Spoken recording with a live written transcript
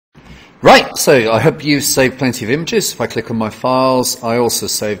Right, so I hope you've saved plenty of images. If I click on my files, I also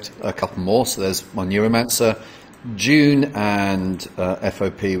saved a couple more. So there's my Neuromancer, June, and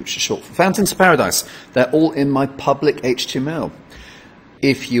FOP, which is short for Fountains of Paradise. They're all in my public HTML.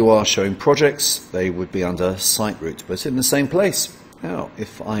 If you are showing projects, they would be under site root, but in the same place. Now,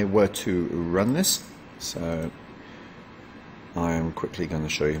 if I were to run this, so I am quickly going to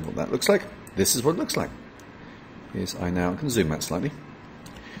show you what that looks like. This is what it looks like. I now can zoom out slightly.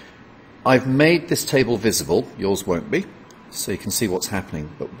 I've made this table visible, yours won't be, so you can see what's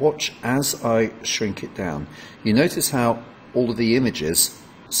happening. But watch as I shrink it down. You notice how all of the images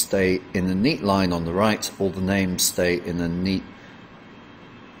stay in a neat line on the right, all the names stay in a neat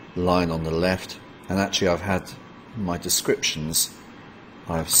line on the left, and actually I've had my descriptions,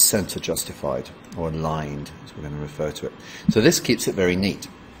 I've center justified, or aligned, as we're going to refer to it. So this keeps it very neat.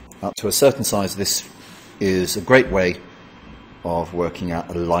 Up to a certain size, this is a great way of working out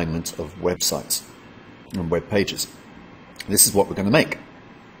alignment of websites and web pages. This is what we're going to make.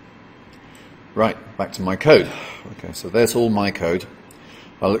 Right, back to my code. Okay, so there's all my code.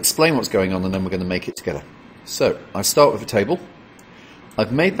 I'll explain what's going on and then we're going to make it together. So I start with a table.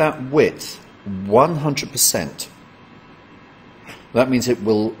 I've made that width 100%. That means it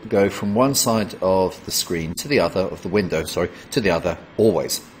will go from one side of the screen to the other, of the window, sorry, to the other,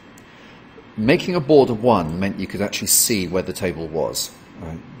 always. Making a border 1 meant you could actually see where the table was.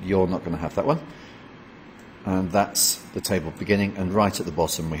 You're not going to have that one. And that's the table beginning, and right at the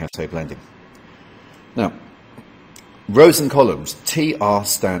bottom we have table ending. Now, rows and columns. TR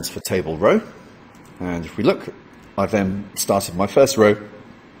stands for table row. And if we look, I've then started my first row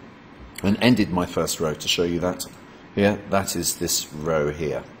and ended my first row to show you that. Here, that is this row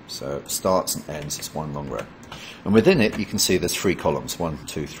here. So it starts and ends, it's one long row. And within it, you can see there's 3 columns, 1,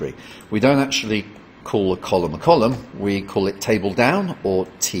 2, 3. We don't actually call a column, we call it table down, or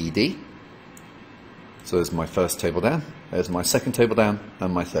TD. So there's my first table down, there's my second table down,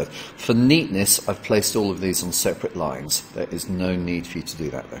 and my third. For neatness, I've placed all of these on separate lines. There is no need for you to do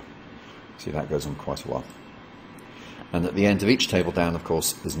that though. See, that goes on quite a while. And at the end of each table down, of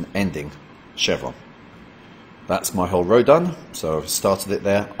course, is an ending chevron. That's my whole row done, so I've started it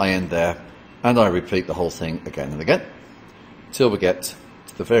there, I end there, and I repeat the whole thing again and again, till we get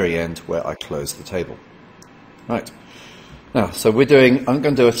to the very end where I close the table. Right, now, so I'm going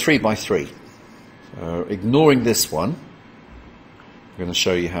to do a 3 by 3. Ignoring this one, I'm going to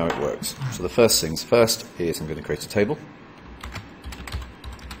show you how it works. So the first things first is I'm going to create a table,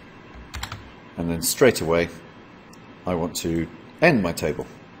 and then straight away, I want to end my table.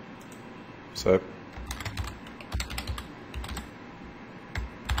 So,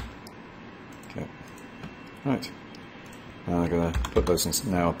 okay, right. Now I'm going to put those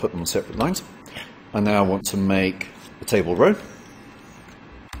in, now I'll put them on separate lines. And now I want to make a table row.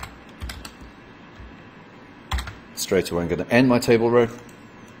 Straight away I'm going to end my table row.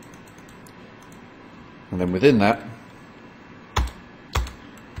 And then within that,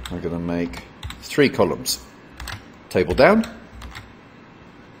 I'm going to make 3 columns. Table down,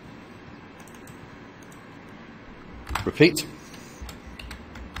 repeat,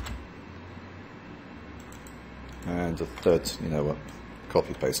 and a third, you know what,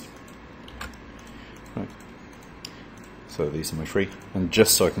 copy paste. Right. So these are my 3, and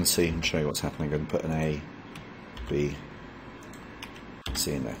just so I can see and show you what's happening, I'm going to put an A, B,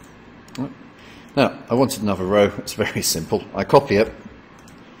 C in there. Right. Now, I wanted another row. It's very simple. I copy it,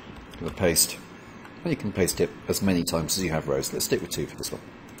 I'm going to paste. And you can paste it as many times as you have rows. Let's stick with 2 for this one.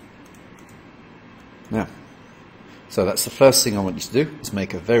 Now, so that's the first thing I want you to do, is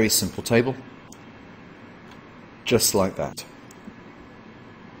make a very simple table, just like that.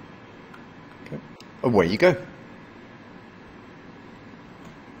 Okay. Away you go.